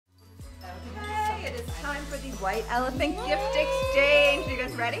time for the white elephant gift exchange. You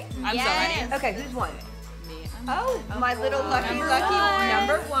guys ready? I'm so ready. Okay, who's won? Me. Oh, my little lucky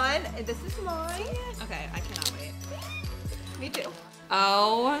number one. This is mine. Okay, I cannot wait. Me too.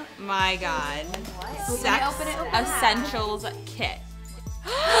 Oh my god. Sex Essentials Kit.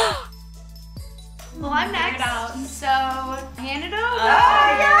 Well, I'm next. So, hand it over.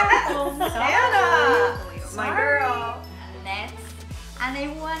 Oh, yes! Hannah! My girl. Next. And I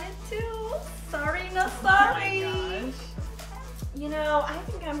wanted to. Sorry, no sorry. Oh my gosh. You know, I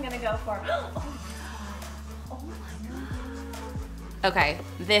think I'm gonna go for. Oh my god. Okay,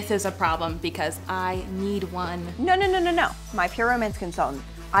 this is a problem because I need one. No. My pure romance consultant.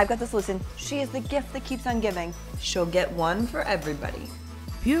 I've got the solution. She is the gift that keeps on giving. She'll get one for everybody.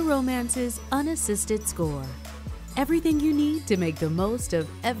 Pure Romance's Unassisted Score. Everything you need to make the most of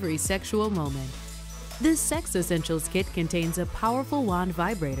every sexual moment. This Sex Essentials Kit contains a powerful wand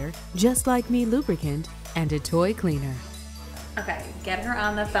vibrator, just like me lubricant, and a toy cleaner. Okay, get her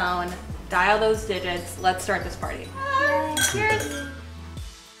on the phone, dial those digits, let's start this party. Cheers.